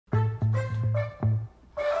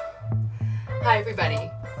Hi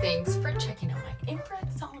everybody, thanks for checking out my infrared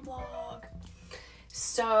sauna vlog.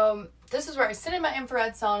 So this is where I sit in my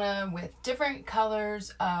infrared sauna with different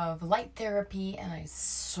colors of light therapy and I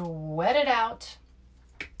sweat it out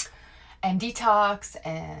and detox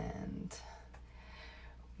and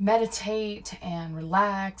meditate and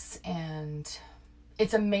relax, and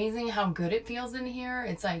it's amazing how good it feels in here.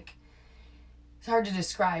 It's like, it's hard to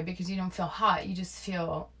describe because you don't feel hot, you just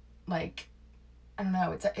feel like, I don't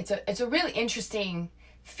know, it's a really interesting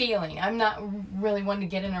feeling. I'm not really one to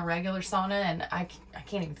get in a regular sauna, and I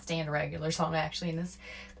can't even stand a regular sauna actually. In this,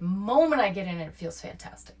 the moment I get in it feels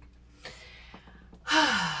fantastic.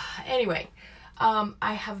 Anyway,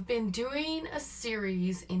 I have been doing a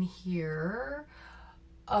series in here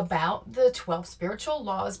about the 12 spiritual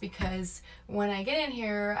laws because when I get in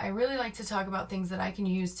here, I really like to talk about things that I can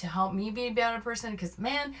use to help me be a better person, because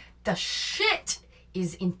man, the shit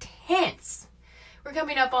is intense. We're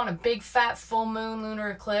coming up on a big fat full moon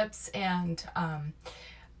lunar eclipse, and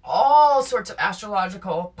all sorts of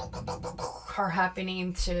astrological are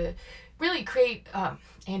happening to really create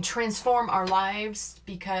and transform our lives,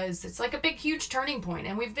 because it's like a big huge turning point,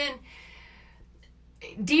 and we've been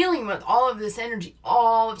dealing with all of this energy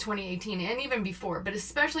all of 2018 and even before, but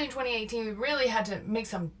especially in 2018 we really had to make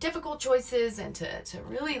some difficult choices and to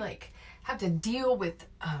really like have to deal with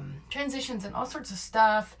transitions and all sorts of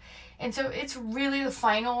stuff. And so it's really the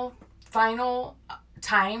final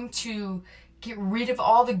time to get rid of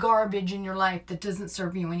all the garbage in your life that doesn't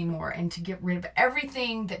serve you anymore, and to get rid of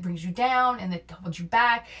everything that brings you down and that holds you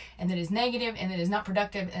back and that is negative and that is not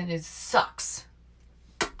productive and it sucks,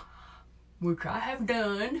 which I have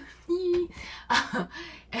done.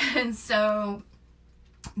 And so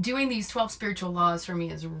doing these 12 spiritual laws for me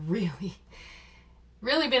has really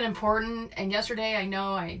been important. And yesterday, I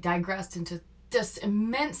know I digressed into just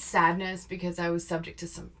immense sadness because I was subject to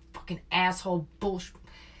some fucking asshole bullshit.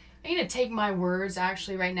 I'm gonna take my words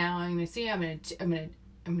actually right now. I'm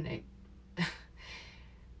gonna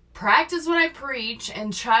practice what I preach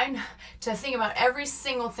and try to think about every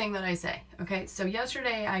single thing that I say. Okay, so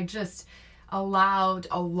yesterday I just allowed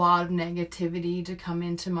a lot of negativity to come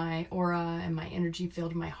into my aura and my energy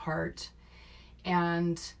field, my heart.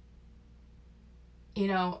 And you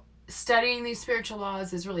know, studying these spiritual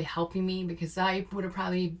laws is really helping me, because I would have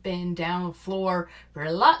probably been down the floor for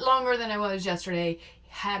a lot longer than I was yesterday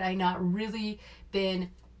had I not really been,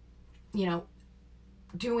 you know,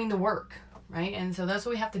 doing the work, right? And so that's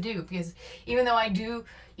what we have to do, because even though I do,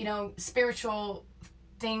 you know, spiritual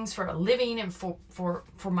things for a living and for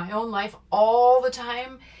my own life all the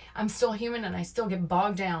time, I'm still human and I still get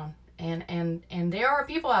bogged down. And there are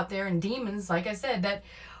people out there and demons, like I said, that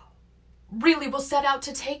really will set out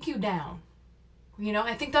to take you down. You know,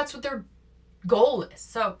 I think that's what their goal is.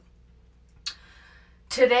 So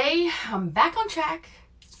today I'm back on track.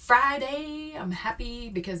 It's Friday. I'm happy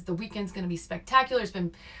because the weekend's going to be spectacular. It's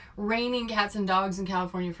been raining cats and dogs in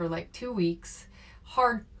California for like 2 weeks.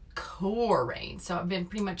 Hardcore rain. So I've been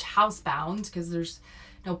pretty much housebound because there's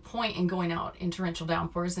no point in going out in torrential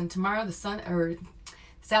downpours. And tomorrow this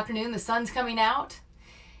afternoon the sun's coming out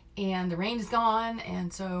and the rain is gone,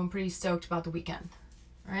 and so I'm pretty stoked about the weekend.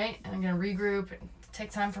 All right, and I'm gonna regroup and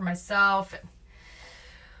take time for myself and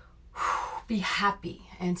be happy.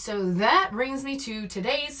 And so that brings me to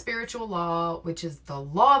today's spiritual law, which is the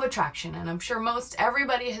law of attraction. And I'm sure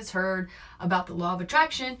everybody has heard about the law of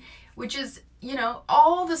attraction, which is, you know,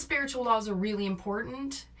 all the spiritual laws are really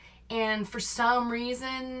important, and for some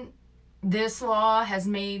reason this law has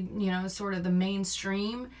made, you know, sort of the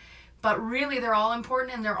mainstream. But really, they're all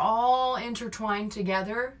important and they're all intertwined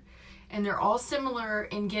together, and they're all similar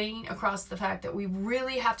in getting across the fact that we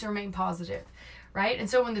really have to remain positive, right? And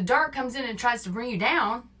so when the dark comes in and tries to bring you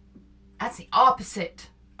down, that's the opposite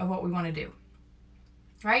of what we want to do,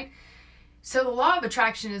 right? So the law of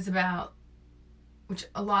attraction is about, which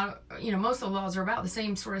most of the laws are about the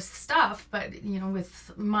same sort of stuff, but, you know,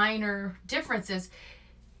 with minor differences,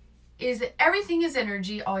 is that everything is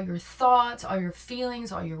energy. All your thoughts, all your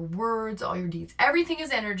feelings, all your words, all your deeds, everything is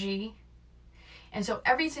energy. And so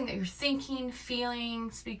everything that you're thinking, feeling,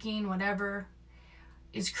 speaking, whatever,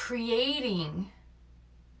 is creating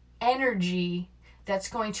energy that's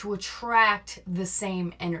going to attract the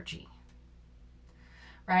same energy,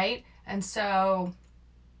 right? And so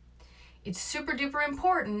it's super duper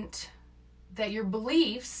important that your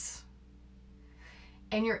beliefs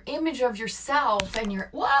and your image of yourself and your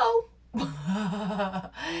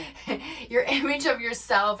image of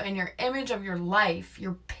yourself and your image of your life,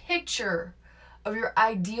 your picture of your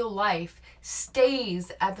ideal life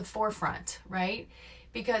stays at the forefront, right?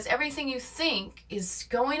 because everything you think is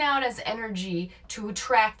going out as energy to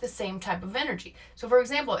attract the same type of energy. So for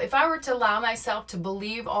example, if I were to allow myself to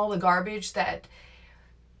believe all the garbage that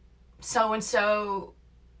so-and-so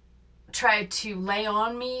tried to lay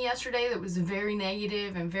on me yesterday that was very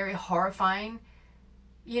negative and very horrifying,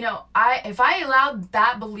 if I allowed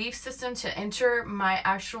that belief system to enter my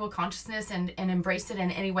actual consciousness and embrace it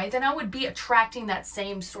in any way, then I would be attracting that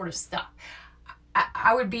same sort of stuff.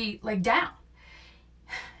 I would be like down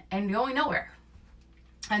and going nowhere.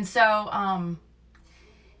 And so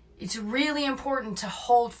it's really important to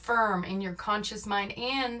hold firm in your conscious mind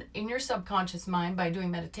and in your subconscious mind by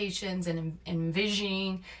doing meditations and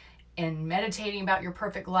envisioning and meditating about your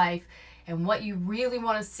perfect life and what you really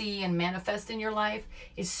want to see and manifest in your life.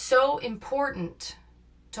 Is so important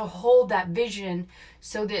to hold that vision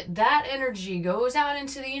so that that energy goes out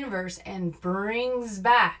into the universe and brings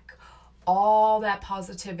back all that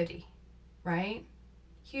positivity, right?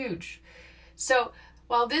 Huge. So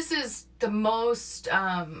while this is the most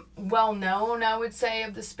well-known, I would say,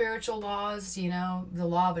 of the spiritual laws, the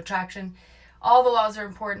law of attraction, all the laws are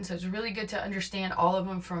important. So it's really good to understand all of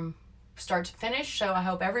them from start to finish. So I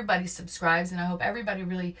hope everybody subscribes, and I hope everybody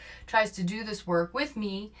really tries to do this work with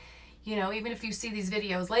me, even if you see these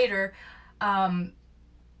videos later,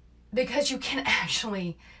 because you can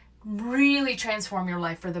actually really transform your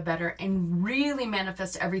life for the better and really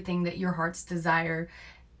manifest everything that your heart's desire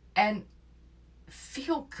and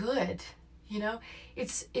feel good.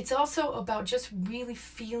 It's also about just really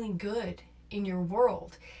feeling good in your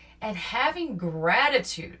world and having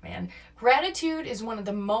gratitude, man. Gratitude is one of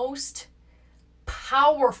the most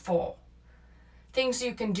powerful things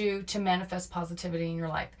you can do to manifest positivity in your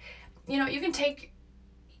life. You can take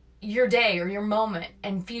your day or your moment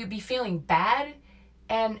and be feeling bad.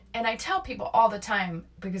 And I tell people all the time,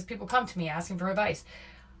 because people come to me asking for advice,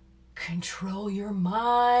 control your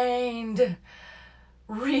mind.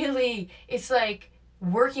 Really, it's like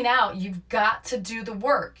working out. You've got to do the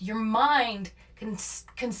work. Your mind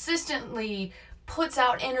consistently puts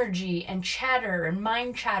out energy and chatter and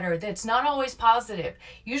mind chatter that's not always positive.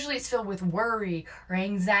 Usually it's filled with worry or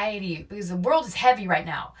anxiety because the world is heavy right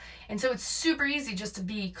now. And so it's super easy just to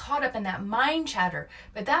be caught up in that mind chatter.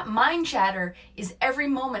 But that mind chatter is every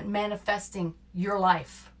moment manifesting your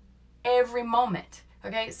life. Every moment.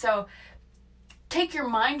 Okay, so take your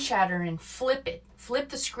mind chatter and flip it. Flip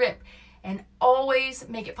the script and always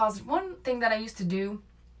make it positive. One thing that I used to do,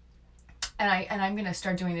 and I'm going to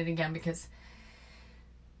start doing it again because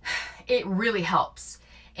it really helps.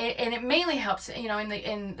 And it mainly helps,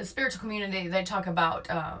 in the spiritual community, they talk about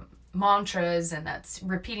mantras, and that's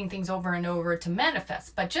repeating things over and over to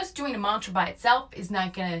manifest. But just doing a mantra by itself is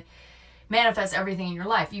not going to manifest everything in your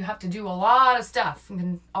life. You have to do a lot of stuff,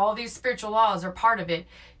 and all these spiritual laws are part of it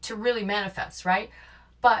to really manifest, right?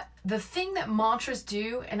 But the thing that mantras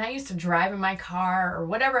do, and I used to drive in my car or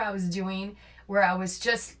whatever I was doing,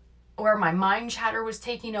 where my mind chatter was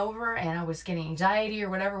taking over and I was getting anxiety or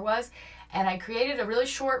whatever it was, and I created a really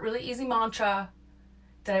short, really easy mantra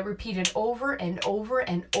that I repeated over and over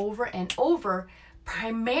and over and over,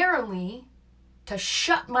 primarily to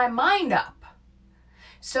shut my mind up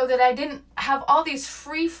so that I didn't have all these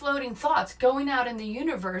free-floating thoughts going out in the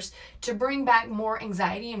universe to bring back more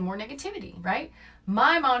anxiety and more negativity, right?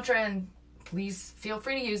 My mantra, and please feel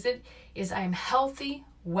free to use it, is I am healthy,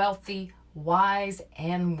 wealthy, wise,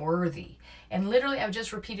 and worthy. And literally I would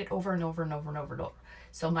just repeat it over and over and over and over and over.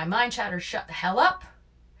 So my mind chatter shut the hell up,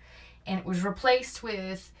 and it was replaced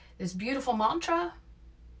with this beautiful mantra.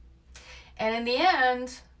 And in the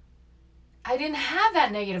end, I didn't have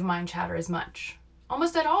that negative mind chatter as much,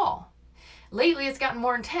 almost at all. Lately, it's gotten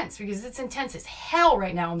more intense because it's intense as hell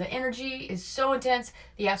right now. The energy is so intense.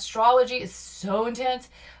 The astrology is so intense.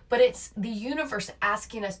 But it's the universe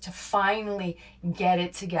asking us to finally get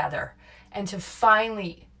it together and to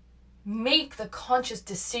finally make the conscious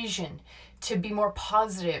decision to be more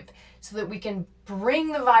positive so that we can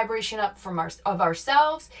bring the vibration up of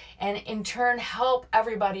ourselves and in turn help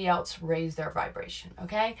everybody else raise their vibration,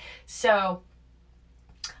 okay? So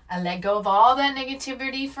I let go of all that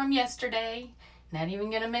negativity from yesterday. Not even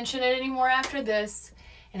going to mention it anymore after this.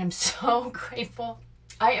 And I'm so grateful.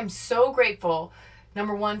 I am so grateful,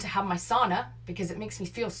 number one, to have my sauna because it makes me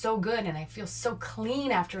feel so good and I feel so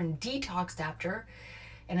clean after and detoxed after.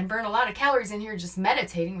 And I burn a lot of calories in here just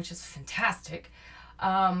meditating, which is fantastic.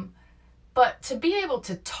 But to be able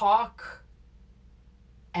to talk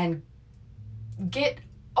and get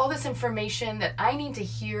all this information that I need to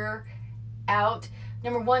hear out,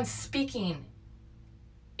 number one, speaking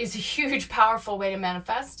is a huge, powerful way to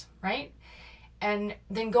manifest, right? And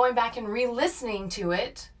then going back and re-listening to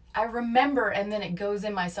it I remember, and then it goes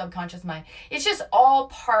in my subconscious mind. It's just all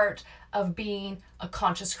part of being a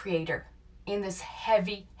conscious creator in this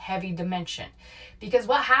heavy, heavy dimension. Because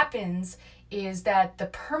what happens is that the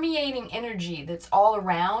permeating energy that's all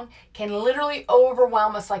around can literally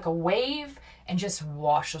overwhelm us like a wave and just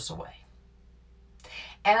wash us away.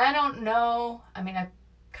 And I don't know, I mean, I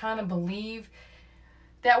kind of believe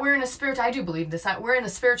that we're in a spiritual, I do believe this, we're in a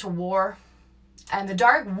spiritual war, and the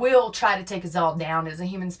dark will try to take us all down as a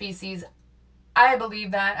human species. I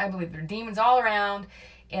believe that. I believe there are demons all around,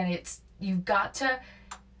 and you've got to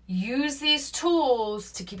use these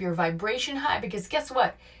tools to keep your vibration high, because guess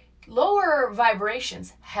what? Lower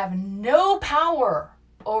vibrations have no power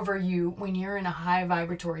over you when you're in a high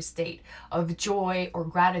vibratory state of joy or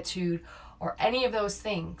gratitude or any of those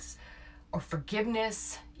things, or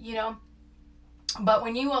forgiveness, you know. But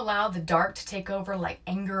when you allow the dark to take over, like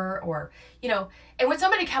anger, or, you know, and when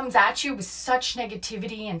somebody comes at you with such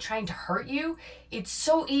negativity and trying to hurt you, it's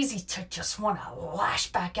so easy to just want to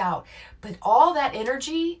lash back out. But all that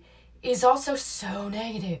energy is also so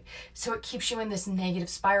negative. So it keeps you in this negative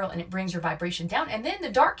spiral, and it brings your vibration down. And then the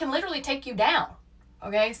dark can literally take you down.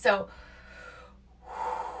 Okay, so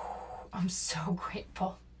I'm so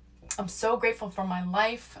grateful. I'm so grateful for my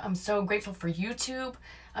life. I'm so grateful for YouTube.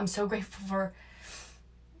 I'm so grateful for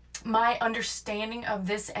my understanding of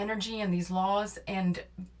this energy and these laws, and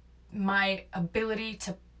my ability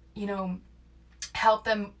to, you know, help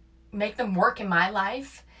them, make them work in my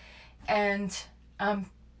life. And I'm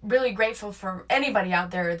really grateful for anybody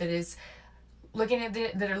out there that is looking at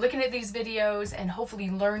that are looking at these videos and hopefully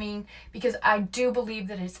learning, because I do believe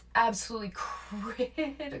that it's absolutely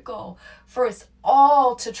critical for us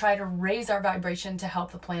all to try to raise our vibration to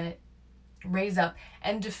help the planet raise up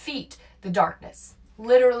and defeat the darkness.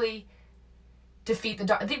 Literally defeat the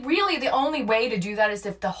dark. Really, the only way to do that is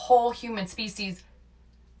if the whole human species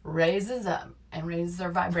raises up and raises their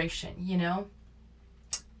vibration, you know?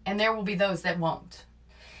 And there will be those that won't.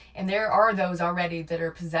 And there are those already that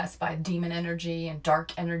are possessed by demon energy and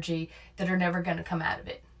dark energy that are never going to come out of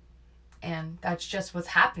it. And that's just what's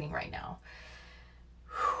happening right now.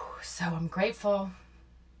 So I'm grateful,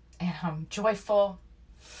 and I'm joyful,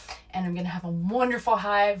 and I'm going to have a wonderful,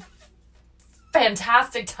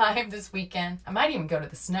 fantastic time this weekend. I might even go to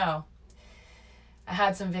the snow. I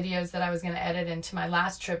had some videos that I was going to edit into my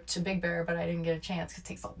last trip to Big Bear, but I didn't get a chance because it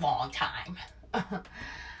takes a long time.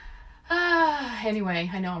 Anyway,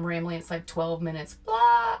 I know I'm rambling. It's like 12 minutes,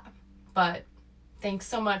 blah. But thanks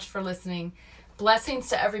so much for listening. Blessings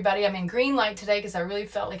to everybody. I'm in green light today because I really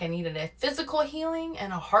felt like I needed a physical healing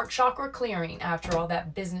and a heart chakra clearing after all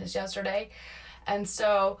that business yesterday. And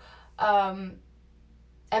so, and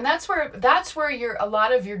that's where a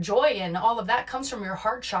lot of your joy and all of that comes from, your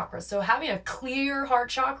heart chakra. So having a clear heart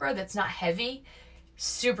chakra that's not heavy,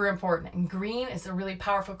 super important. And green is a really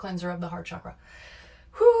powerful cleanser of the heart chakra.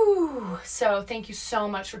 Whew. So thank you so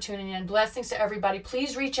much for tuning in. Blessings to everybody.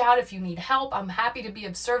 Please reach out if you need help. I'm happy to be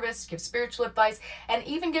of service, give spiritual advice, and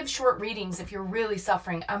even give short readings if you're really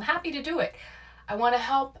suffering. I'm happy to do it. I want to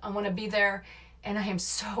help. I want to be there. And I am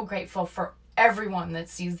so grateful for everyone that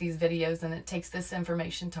sees these videos and that takes this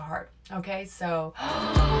information to heart. Okay, so